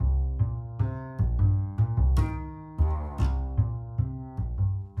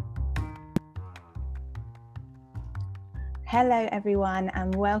Hello everyone,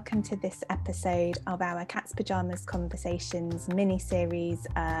 and welcome to this episode of our Cat's Pyjamas Conversations mini-series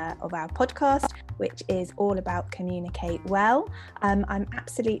of our podcast, which is all about communicate well. I'm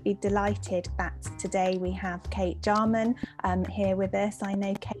absolutely delighted that today we have Kate Jarman here with us. I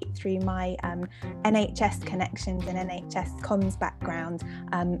know Kate through my NHS connections and NHS comms background,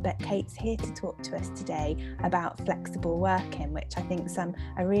 but Kate's here to talk to us today about flexible working, which I think is a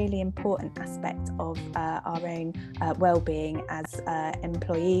really important aspect of our own well-being as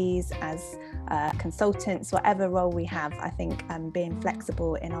employees, as consultants, whatever role we have. I think being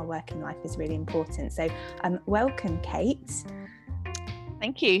flexible in our working life is really important. So welcome, Kate.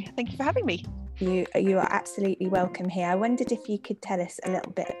 Thank you for having me. You are absolutely welcome here. I wondered if you could tell us a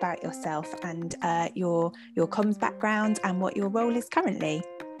little bit about yourself and your comms background and what your role is currently.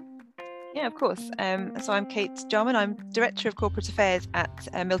 Yeah, of course. So I'm Kate Jarman. I'm Director of Corporate Affairs at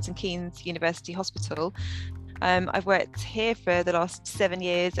Milton Keynes University Hospital. I've worked here for the last 7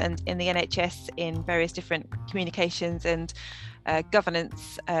 years and in the NHS in various different communications and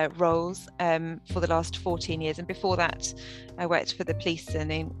governance roles for the last 14 years, and before that I worked for the police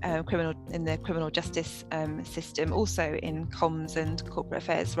and in the criminal justice system, also in comms and corporate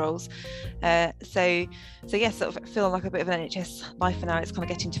affairs roles. So yes, sort of feel like a bit of an NHS life now. It's kind of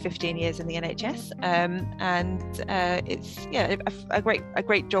getting to 15 years in the NHS, and it's a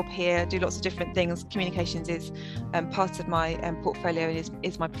great job here. I do lots of different things. Communications is part of my portfolio and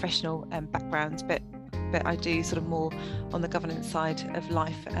is my professional background, but I do sort of more on the governance side of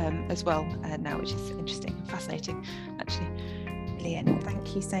life as well now, which is interesting and fascinating, actually. Brilliant.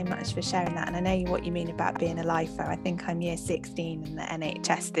 Thank you so much for sharing that. And I know what you mean about being a lifer. I think I'm year 16 in the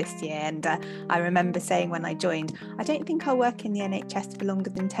NHS this year. And I remember saying when I joined, I don't think I'll work in the NHS for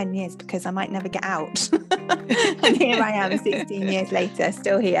longer than 10 years because I might never get out. And here I am 16 years later,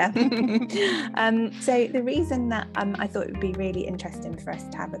 still here. So the reason that I thought it would be really interesting for us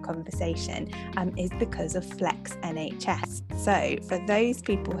to have a conversation is because of Flex NHS. So for those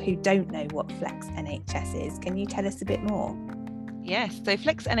people who don't know what Flex NHS is, can you tell us a bit more? Yes, so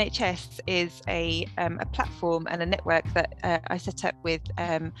Flex NHS is a platform and a network that I set up with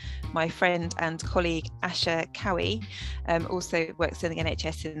my friend and colleague Asha Cowie, also works in the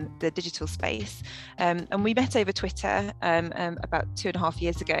NHS in the digital space. And we met over Twitter about 2.5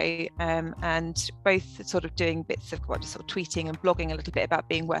 years ago, and both sort of doing bits of just sort of tweeting and blogging a little bit about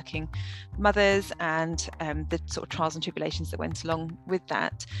being working mothers and the sort of trials and tribulations that went along with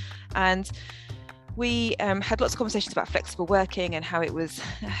that. And we had lots of conversations about flexible working and how it was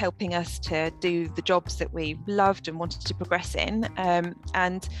helping us to do the jobs that we loved and wanted to progress in.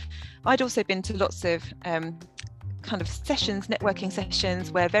 And I'd also been to lots of kind of sessions, networking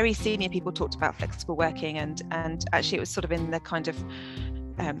sessions, where very senior people talked about flexible working, and actually it was sort of in the kind of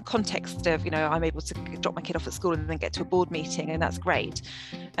context of, I'm able to drop my kid off at school and then get to a board meeting, and that's great.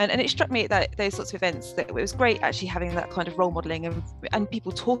 And it struck me that those sorts of events, that it was great actually having that kind of role modelling and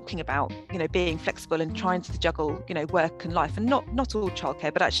people talking about, being flexible and trying to juggle, work and life, and not all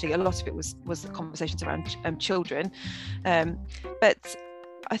childcare, but actually a lot of it was conversations around children. But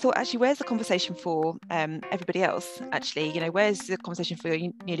I thought, actually, where's the conversation for everybody else? Actually, where's the conversation for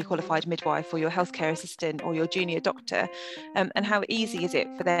your newly qualified midwife or your healthcare assistant or your junior doctor? And how easy is it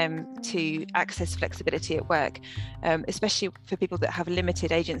for them to access flexibility at work, especially for people that have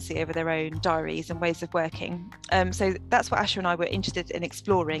limited agency over their own diaries and ways of working? So that's what Asha and I were interested in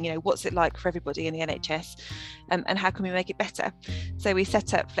exploring. What's it like for everybody in the NHS, and how can we make it better? So we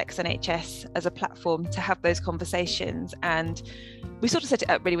set up Flex NHS as a platform to have those conversations, and we sort of set it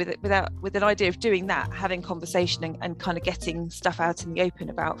up really with an idea of doing that, having conversation and kind of getting stuff out in the open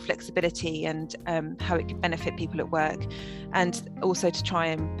about flexibility and how it can benefit people at work, and also to try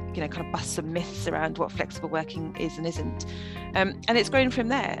and kind of bust some myths around what flexible working is and isn't. And it's grown from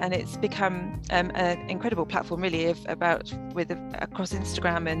there, and it's become an incredible platform really across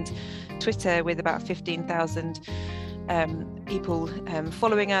Instagram and Twitter, with about 15,000 people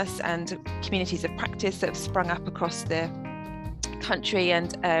following us, and communities of practice that have sprung up across the country.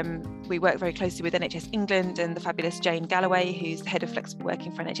 And we work very closely with NHS England and the fabulous Jane Galloway, who's the head of flexible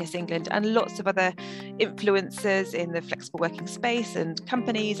working for NHS England, and lots of other influencers in the flexible working space and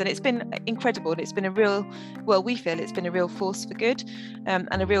companies. And it's been incredible, and it's been we feel it's been a real force for good,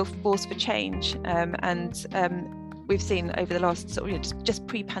 and a real force for change. We've seen over the last just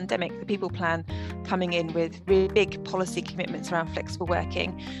pre-pandemic, the People Plan coming in with really big policy commitments around flexible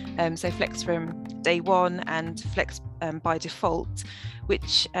working. So Flex from day one and Flex by default,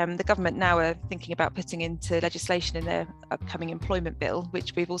 which the government now are thinking about putting into legislation in their upcoming employment bill,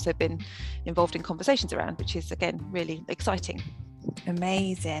 which we've also been involved in conversations around, which is again really exciting.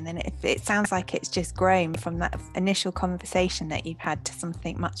 Amazing. And it sounds like it's just grown from that initial conversation that you've had to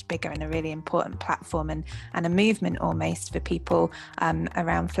something much bigger and a really important platform and a movement almost for people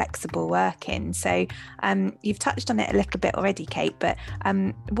around flexible working. So you've touched on it a little bit already, Kate, but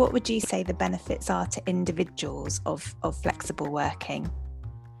what would you say the benefits are to individuals of flexible working?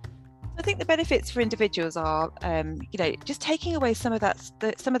 I think the benefits for individuals are, just taking away some of those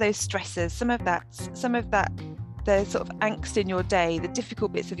stressors, some of that the sort of angst in your day, the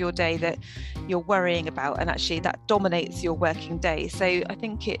difficult bits of your day that you're worrying about, and actually that dominates your working day. So I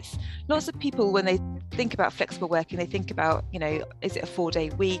think it's lots of people, when they think about flexible working, they think about, is it a 4-day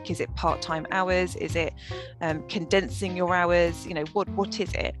week? Is it part-time hours? Is it condensing your hours? What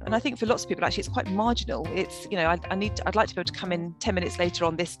is it? And I think for lots of people, actually, it's quite marginal. It's, I'd like to be able to come in 10 minutes later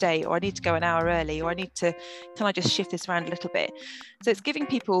on this day, or I need to go an hour early, or can I just shift this around a little bit? So it's giving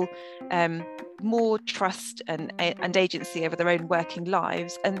people more trust and agency over their own working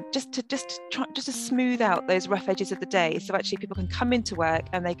lives, and just to smooth out those rough edges of the day, so actually people can come into work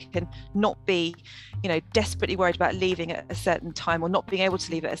and they can not be desperately worried about leaving at a certain time or not being able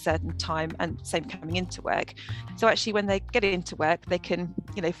to leave at a certain time, and same coming into work. So actually when they get into work, they can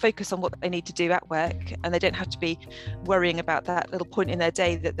focus on what they need to do at work, and they don't have to be worrying about that little point in their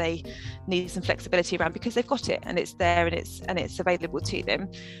day that they need some flexibility around, because they've got it and it's there and it's available to them.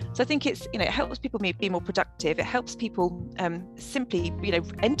 So I think it's it helps people be more productive. It helps people simply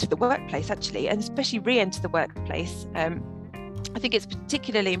enter the workplace, actually, and especially re-enter the workplace. I think it's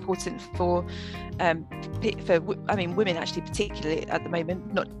particularly important for women, actually, particularly at the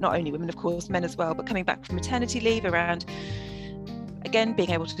moment, not only women, of course, men as well, but coming back from maternity leave, around again being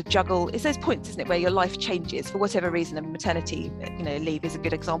able to juggle. It's those points, isn't it, where your life changes for whatever reason, and maternity leave is a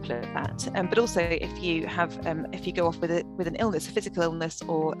good example of that. But also if you go off with an illness, a physical illness,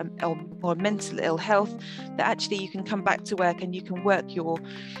 or mental ill health, that actually you can come back to work and you can work your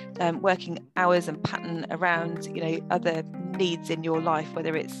working hours and pattern around other needs in your life,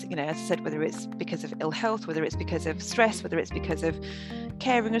 whether it's as I said, whether it's because of ill health, whether it's because of stress, whether it's because of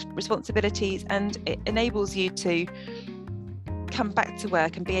caring responsibilities, and it enables you to come back to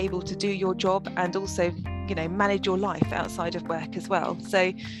work and be able to do your job, and also manage your life outside of work as well.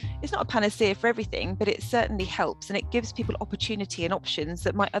 So it's not a panacea for everything, but it certainly helps, and it gives people opportunity and options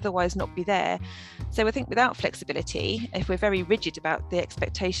that might otherwise not be there. So I think without flexibility, if we're very rigid about the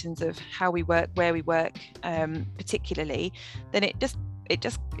expectations of how we work, where we work, particularly, then it just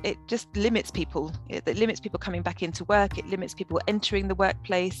limits people. It limits people coming back into work. It limits people entering the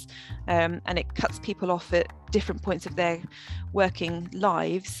workplace, and it cuts people off at different points of their working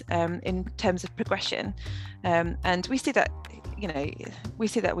lives in terms of progression. And we see that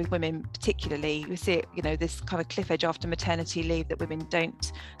with women particularly. We see it, this kind of cliff edge after maternity leave, that women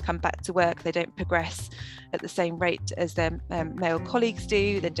don't come back to work, they don't progress at the same rate as their male colleagues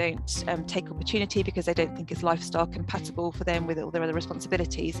do. They don't take opportunity because they don't think it's lifestyle compatible for them with all their other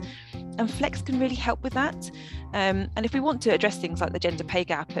responsibilities. And Flex can really help with that. And if we want to address things like the gender pay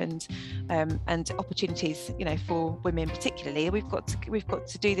gap and opportunities, for women particularly, we've got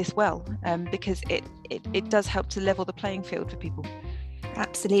to do this well, because it does help to level the playing field for people.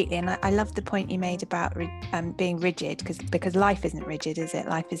 Absolutely. And I love the point you made about being rigid, because life isn't rigid, is it?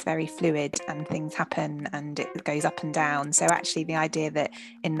 Life is very fluid, and things happen and it goes up and down. So actually the idea that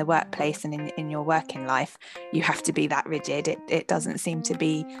in the workplace and in your working life you have to be that rigid, it doesn't seem to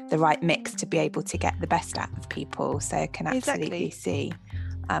be the right mix to be able to get the best out of people. So I can absolutely see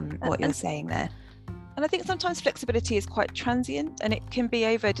what you're saying there. And I think sometimes flexibility is quite transient, and it can be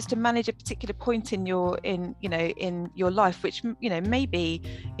over just to manage a particular point in your life, which may be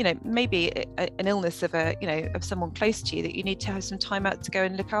an illness of someone close to you, that you need to have some time out to go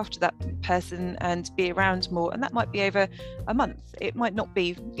and look after that person and be around more, and that might be over a month. It might not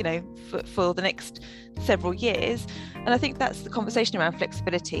be for the next several years. And I think that's the conversation around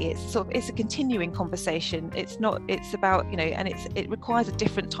flexibility. It's a continuing conversation. It's about and it requires a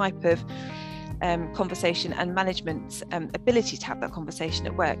different type of conversation and management ability to have that conversation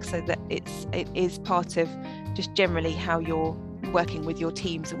at work, so that it is part of just generally how you're working with your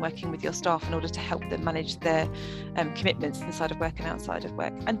teams and working with your staff in order to help them manage their commitments inside of work and outside of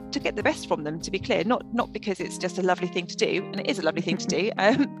work, and to get the best from them, to be clear, not because it's just a lovely thing to do, and it is a lovely thing to do,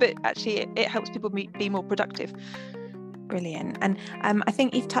 but actually it helps people be more productive. Brilliant. And I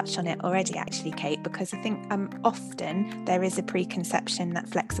think you've touched on it already, actually, Kate, because I think often there is a preconception that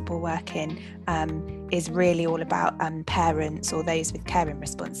flexible working is really all about parents or those with caring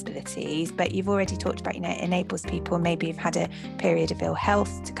responsibilities. But you've already talked about, it enables people maybe who've had a period of ill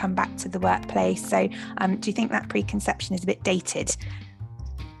health to come back to the workplace. So do you think that preconception is a bit dated?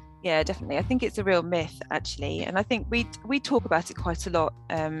 Yeah, definitely. I think it's a real myth, actually, and I think we talk about it quite a lot.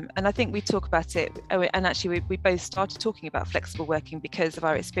 And I think we talk about it, and actually we both started talking about flexible working because of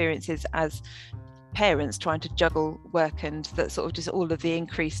our experiences as parents trying to juggle work and that sort of just all of the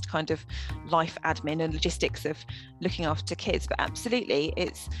increased kind of life admin and logistics of looking after kids. But absolutely,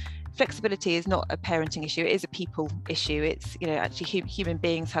 flexibility is not a parenting issue, it is a people issue. It's, you know, actually human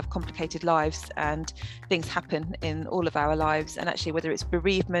beings have complicated lives and things happen in all of our lives, and actually whether it's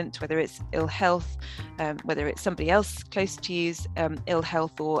bereavement, whether it's ill health, whether it's somebody else close to you's ill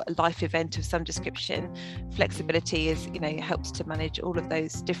health or a life event of some description, flexibility is, you know, helps to manage all of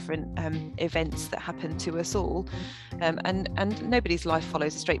those different events that happen to us all, and nobody's life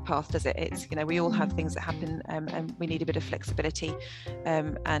follows a straight path, does it? It's, you know, we all have things that happen, and we need a bit of flexibility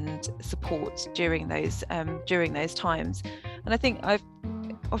and support during those times. And I think I've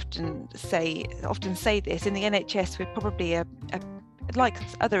often say this, in the NHS we're probably like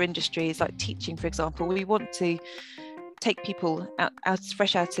other industries like teaching, for example, we want to take people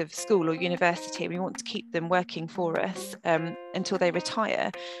fresh out of school or university. We want to keep them working for us until they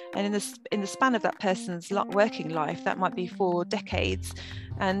retire, and in the span of that person's working life, that might be for decades,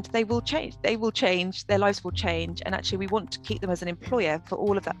 and they will change, their lives will change, and actually we want to keep them as an employer for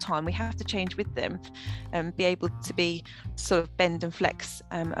all of that time. We have to change with them and be able to be sort of bend and flex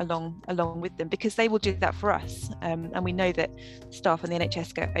along with them, because they will do that for us, and we know that staff in the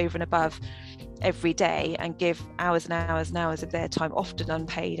NHS go over and above every day and give hours and hours and hours of their time, often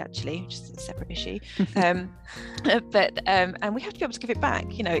unpaid, actually, which is a separate issue. And we have to be able to give it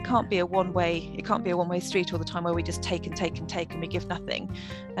back. You know, it can't be a one-way street all the time where we just take and we give nothing.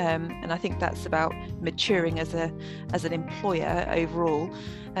 And I think that's about maturing as an employer overall,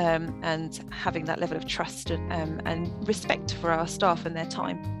 and having that level of trust and respect for our staff and their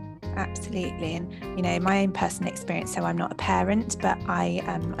time. Absolutely. And, you know, my own personal experience, so I'm not a parent, but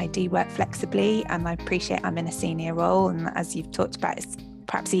I do work flexibly, and I appreciate I'm in a senior role, and as you've talked about, it's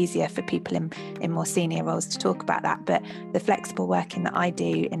perhaps easier for people in more senior roles to talk about that, but the flexible working that I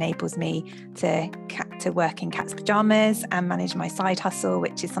do enables me to work in cat's pajamas and manage my side hustle,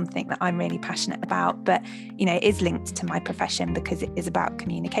 which is something that I'm really passionate about, but, you know, it is linked to my profession because it is about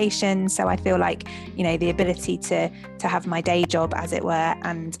communication. So I feel like, you know, the ability to have my day job, as it were,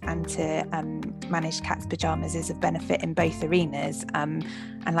 and to manage cat's pajamas is of benefit in both arenas.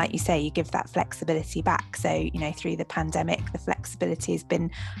 And like you say, you give that flexibility back. So, you know, through the pandemic, the flexibility has been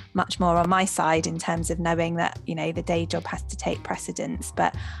much more on my side in terms of knowing that, you know, the day job has to take precedence.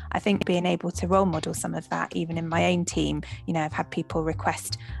 But I think being able to role model some of that, even in my own team, you know, I've had people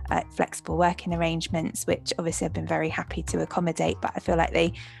request flexible working arrangements, which obviously I've been very happy to accommodate, but I feel like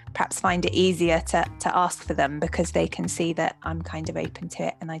they perhaps find it easier to ask for them because they can see that I'm kind of open to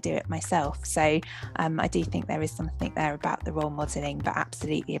it and I do it myself. So I do think there is something there about the role modelling, but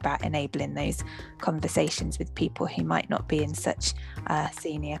absolutely about enabling those conversations with people who might not be in such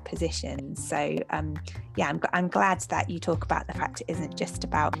senior positions. So yeah, I'm glad that you talk about the fact it isn't just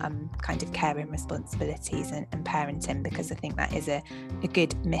about kind of caring responsibilities and parenting, because I think that is a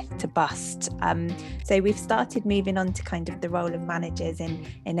good myth to bust. So we've started moving on to kind of the role of managers in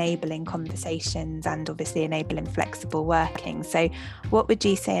enabling conversations and obviously enabling flexible working. So what would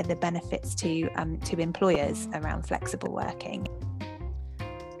you say are the benefits to employers around flexible working?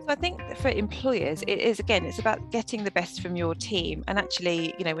 I think for employers, it's about getting the best from your team. And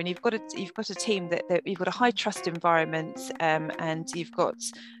actually, you know, when you've got a team that you've got a high trust environment, and you've got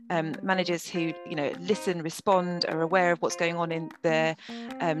managers who, you know, listen, respond, are aware of what's going on in their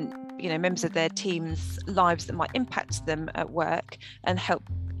you know, members of their team's lives that might impact them at work, and help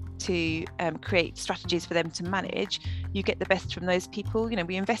to create strategies for them to manage, you get the best from those people. You know,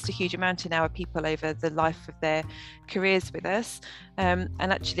 we invest a huge amount in our people over the life of their careers with us, and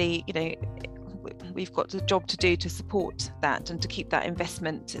actually, you know, we've got a job to do to support that and to keep that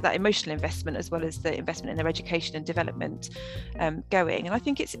investment, that emotional investment, as well as the investment in their education and development going. And I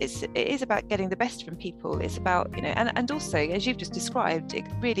think it is about getting the best from people. It's about, you know, and also, as you've just described it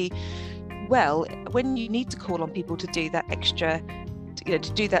really well, when you need to call on people to do that extra, you know,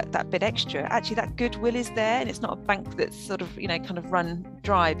 to do that bit extra, actually that goodwill is there, and it's not a bank that's sort of, you know, kind of run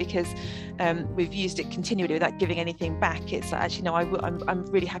dry because we've used it continually without giving anything back. It's like, actually, no, I'm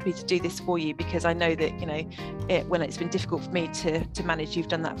really happy to do this for you because I know that, you know, when it's been difficult for me to manage, you've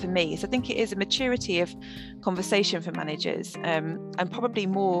done that for me. So I think it is a maturity of conversation for managers, and probably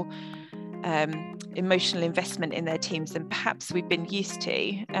more emotional investment in their teams than perhaps we've been used to,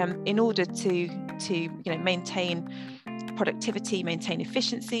 in order to to maintain productivity, maintain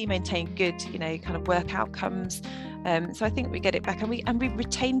efficiency, maintain good kind of work outcomes. So I think we get it back, and we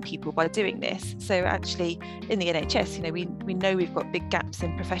retain people by doing this. So actually in the NHS, we know we've got big gaps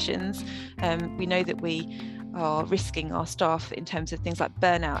in professions. We know that we are risking our staff in terms of things like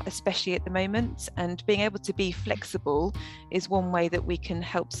burnout, especially at the moment, and being able to be flexible is one way that we can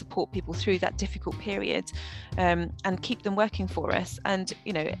help support people through that difficult period, and keep them working for us. And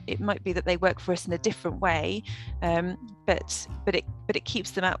it might be that they work for us in a different way, but it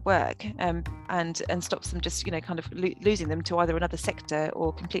keeps them at work, and stops them just kind of losing them to either another sector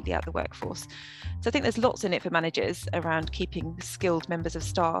or completely out the workforce. So I think there's lots in it for managers around keeping skilled members of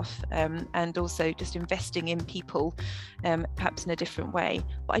staff, and also just investing in people, perhaps in a different way.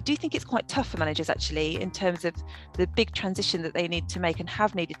 But I do think it's quite tough for managers actually, in terms of the big transition that they need to make and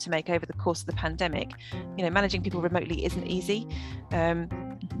have needed to make over the course of the pandemic. Managing people remotely isn't easy.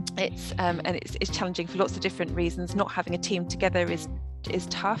 It's challenging for lots of different reasons. Not having a team together is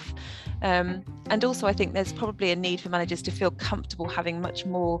tough, and also I think there's probably a need for managers to feel comfortable having much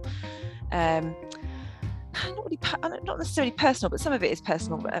more not necessarily personal, but some of it is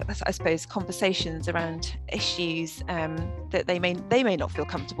personal, but I suppose conversations around issues that they may not feel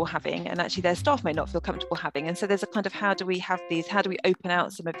comfortable having, and actually their staff may not feel comfortable having. And so there's a kind of how do we open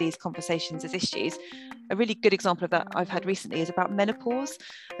out some of these conversations as issues. A really good example of that I've had recently is about menopause,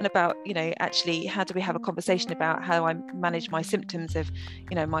 and about actually how do we have a conversation about how I manage my symptoms of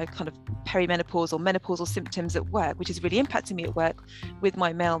my kind of perimenopause or menopausal symptoms at work, which is really impacting me at work, with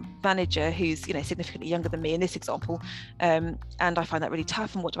my male manager who's significantly younger than me in this example, and I find that really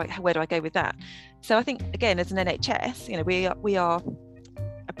tough. And where do I go with that? So I think again, as an NHS, we are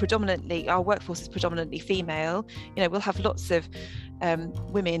predominantly, our workforce is predominantly female. We'll have lots of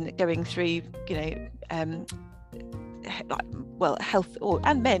women going through health,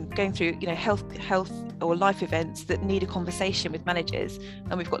 and men going through health or life events that need a conversation with managers,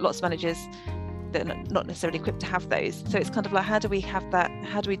 and we've got lots of managers that are not necessarily equipped to have those. So it's kind of like, how do we have that?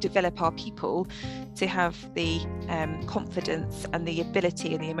 How do we develop our people to have the confidence and the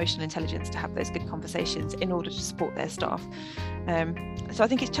ability and the emotional intelligence to have those good conversations in order to support their staff? So I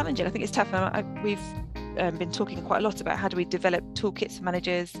think it's challenging. I think it's tough. We've been talking quite a lot about how do we develop toolkits for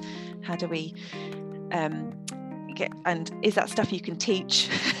managers? How do we and is that stuff you can teach?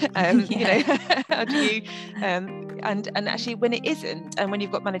 How do you and actually when it isn't, and when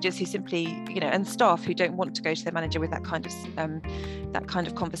you've got managers who simply and staff who don't want to go to their manager with that kind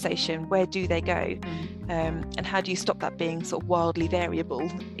of conversation, where do they go? And how do you stop that being sort of wildly variable,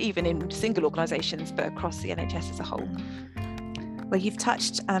 even in single organisations, but across the NHS as a whole? Well, you've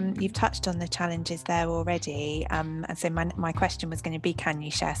touched on the challenges there already, and so my question was going to be, can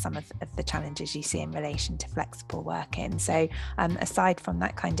you share some of the challenges you see in relation to flexible working? So aside from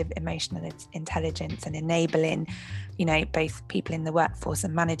that kind of emotional intelligence and enabling both people in the workforce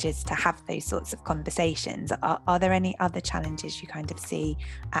and managers to have those sorts of conversations, are there any other challenges you kind of see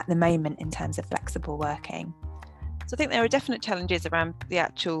at the moment in terms of flexible working? So I think there are definite challenges around the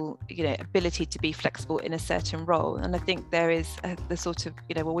actual, ability to be flexible in a certain role. And I think there is the sort of,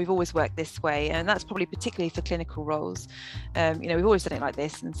 we've always worked this way, and that's probably particularly for clinical roles. We've always done it like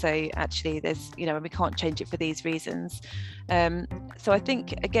this. And so actually there's, we can't change it for these reasons. So I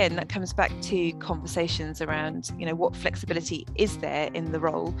think, again, that comes back to conversations around, what flexibility is there in the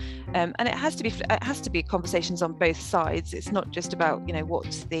role. And it has to be conversations on both sides. It's not just about,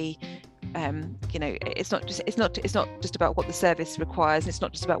 what the it's not just about what the service requires, and it's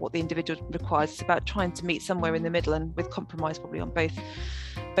not just about what the individual requires. It's about trying to meet somewhere in the middle, and with compromise probably on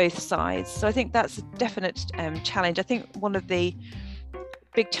both sides. So I think that's a definite challenge. I think one of the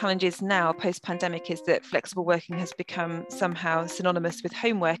big challenges now post-pandemic is that flexible working has become somehow synonymous with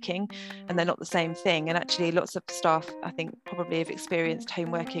home working, and they're not the same thing. And actually lots of staff, I think, probably have experienced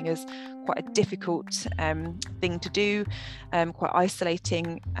home working as quite a difficult thing to do, quite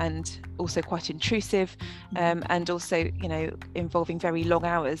isolating, and also quite intrusive, and also involving very long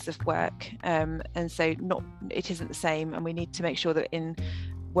hours of work, and so it isn't the same. And we need to make sure that in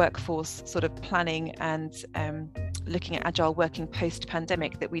workforce sort of planning and looking at agile working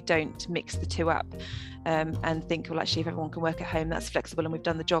post-pandemic, that we don't mix the two up and think, well, actually if everyone can work at home, that's flexible and we've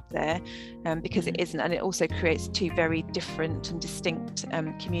done the job there, because it isn't. And it also creates two very different and distinct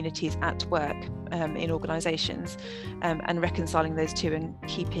communities at work in organisations, and reconciling those two and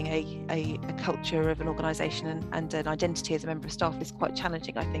keeping a culture of an organisation and an identity as a member of staff is quite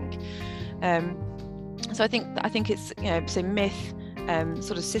challenging, I think. So I think it's so myth,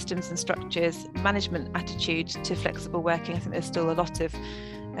 sort of systems and structures, management attitude to flexible working. I think there's still a lot of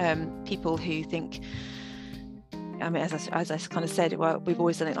people who think I mean, as I kind of said, well, we've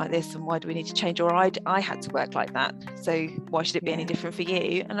always done it like this, and why do we need to change? Or I had to work like that, so why should it be any different for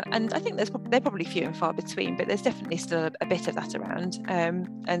you? And I think they're probably few and far between, but there's definitely still a bit of that around.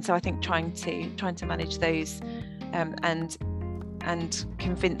 And so I think trying to manage those and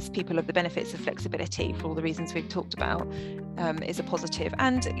convince people of the benefits of flexibility for all the reasons we've talked about is a positive.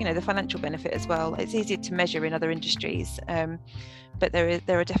 And the financial benefit as well. It's easier to measure in other industries, but there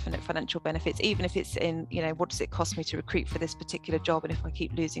are definite financial benefits, even if it's in what does it cost me to recruit for this particular job, and if I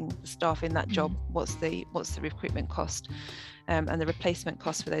keep losing the staff in that job, what's the recruitment cost and the replacement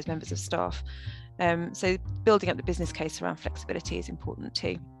cost for those members of staff. So building up the business case around flexibility is important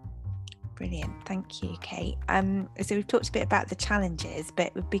too. Brilliant, thank you, Kate. So we've talked a bit about the challenges, but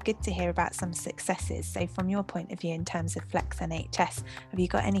it would be good to hear about some successes. So from your point of view in terms of Flex NHS, have you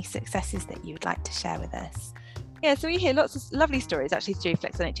got any successes that you would like to share with us? Yeah, so we hear lots of lovely stories actually through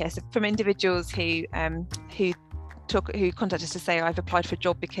Flex NHS from individuals who contact us to say, I've applied for a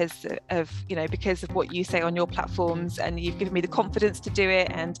job because of what you say on your platforms, and you've given me the confidence to do it,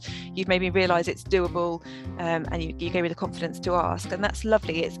 and you've made me realise it's doable, and you gave me the confidence to ask. And that's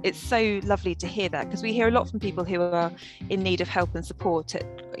lovely. It's so lovely to hear that, because we hear a lot from people who are in need of help and support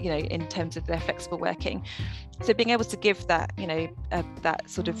in terms of their flexible working. So being able to give that that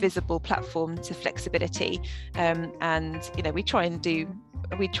sort of visible platform to flexibility, and we try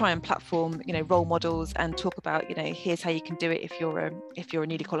and platform role models and talk about here's how you can do it if you're a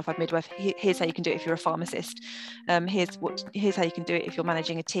newly qualified midwife, here's how you can do it if you're a pharmacist, here's how you can do it if you're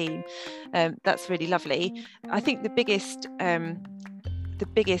managing a team. That's really lovely. I think the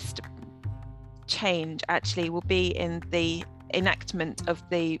biggest change actually will be in the enactment of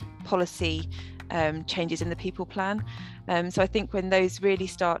the policy changes in the people plan. So I think when those really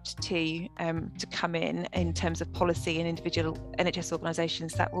start to come in terms of policy and individual NHS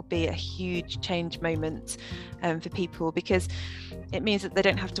organisations, that will be a huge change moment for people, because it means that they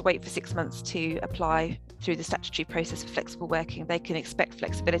don't have to wait for 6 months to apply through the statutory process for flexible working. They can expect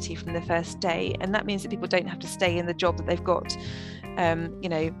flexibility from the first day, and that means that people don't have to stay in the job that they've got,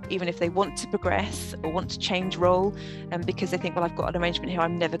 even if they want to progress or want to change role, because they think, well, I've got an arrangement here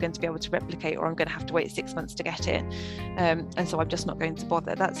I'm never going to be able to replicate, or I'm going to have to wait 6 months to get it, and so I'm just not going to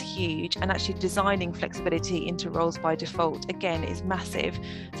bother. That's huge. And actually designing flexibility into roles by default, again, is massive.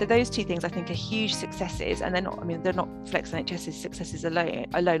 So those two things I think are huge successes, and they're not Flex NHS's successes alone,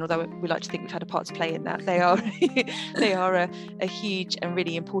 although we like to think we've had a part to play in that. They are a huge and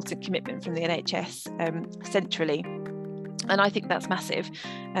really important commitment from the NHS centrally. And I think that's massive,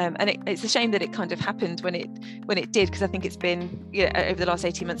 and it's a shame that it kind of happened when it did, because I think it's been over the last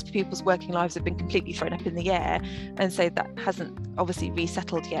 18 months, people's working lives have been completely thrown up in the air, and so that hasn't obviously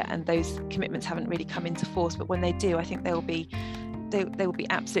resettled yet, and those commitments haven't really come into force. But when they do, I think they will be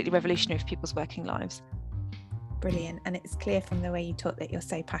absolutely revolutionary for people's working lives. Brilliant. And it's clear from the way you talk that you're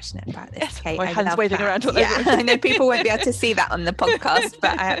so passionate about this, yes, Kate. my hands waving around all over. I know people won't be able to see that on the podcast,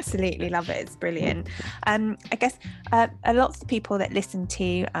 but I absolutely love it. It's brilliant. I guess a lot of the people that listen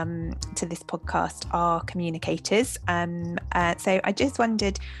to this podcast are communicators. So I just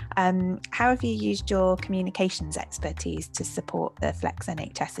wondered, how have you used your communications expertise to support the Flex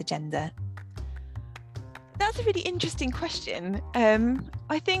NHS agenda? That's a really interesting question.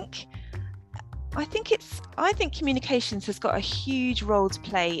 I think communications has got a huge role to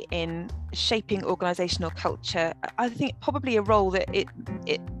play in shaping organisational culture. I think probably a role that it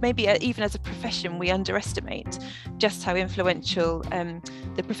maybe even as a profession we underestimate just how influential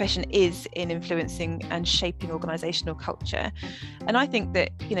the profession is in influencing and shaping organisational culture. And I think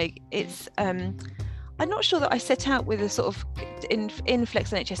that it's I'm not sure that I set out with a sort of in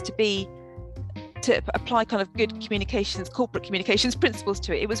Flex NHS to apply kind of good corporate communications principles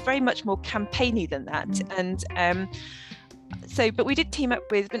to it. It was very much more campaigny than that. And but we did team up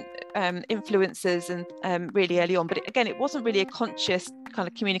with influencers and really early on, but it wasn't really a conscious kind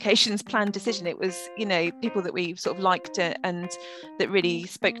of communications plan decision. It was people that we sort of liked and that really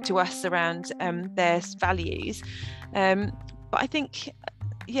spoke to us around their values. But I think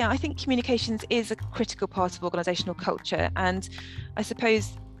communications is a critical part of organisational culture, and I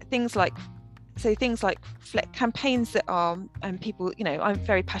suppose things like campaigns that are people, I'm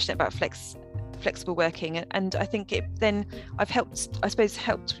very passionate about flexible working, and I think I've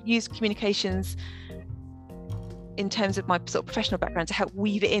helped use communications in terms of my sort of professional background to help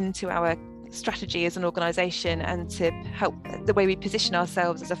weave it into our strategy as an organisation, and to help the way we position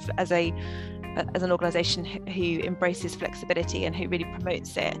ourselves as an organisation who embraces flexibility and who really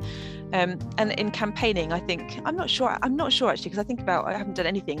promotes it. And in campaigning, I think I'm not sure actually, because I haven't done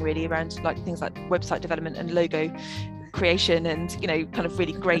anything really around like things like website development and logo creation and, you know, kind of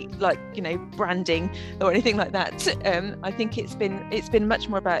really great, like, you know, branding or anything like that. I think it's been much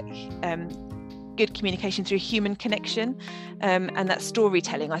more about good communication through human connection, and that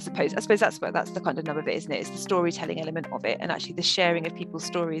storytelling, I suppose that's the kind of nub of it, isn't it? It's the storytelling element of it, and actually the sharing of people's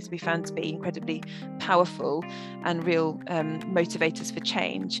stories we found to be incredibly powerful and real motivators for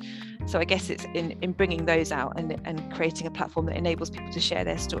change. So I guess it's in bringing those out and creating a platform that enables people to share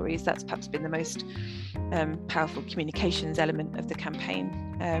their stories. That's perhaps been the most powerful communications element of the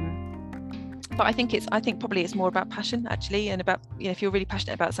campaign. But I think probably it's more about passion, actually, and about, you know, if you're really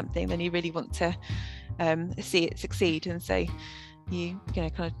passionate about something, then you really want to see it succeed, and so you know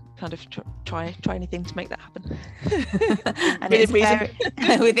kind of try anything to make that happen. And within reason.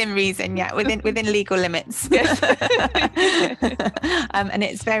 Within reason, yeah, within legal limits. Yes. And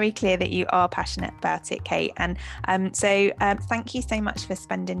it's very clear that you are passionate about it, Kate. And so thank you so much for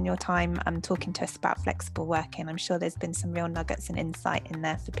spending your time talking to us about flexible working. I'm sure there's been some real nuggets and insight in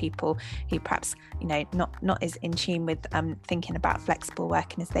there for people who perhaps, you know, not as in tune with thinking about flexible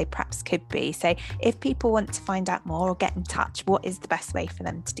working as they perhaps could be. So if people want to find out more or get in touch, what is the best way for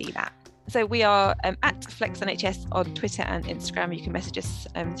them to do that? So we are at Flex NHS on Twitter and Instagram. You can message us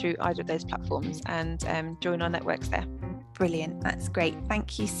through either of those platforms and join our networks there. Brilliant, that's great.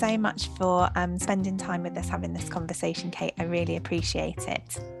 Thank you so much for spending time with us, having this conversation, Kate. I really appreciate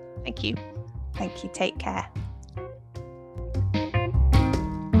it. Thank you. Thank you, take care.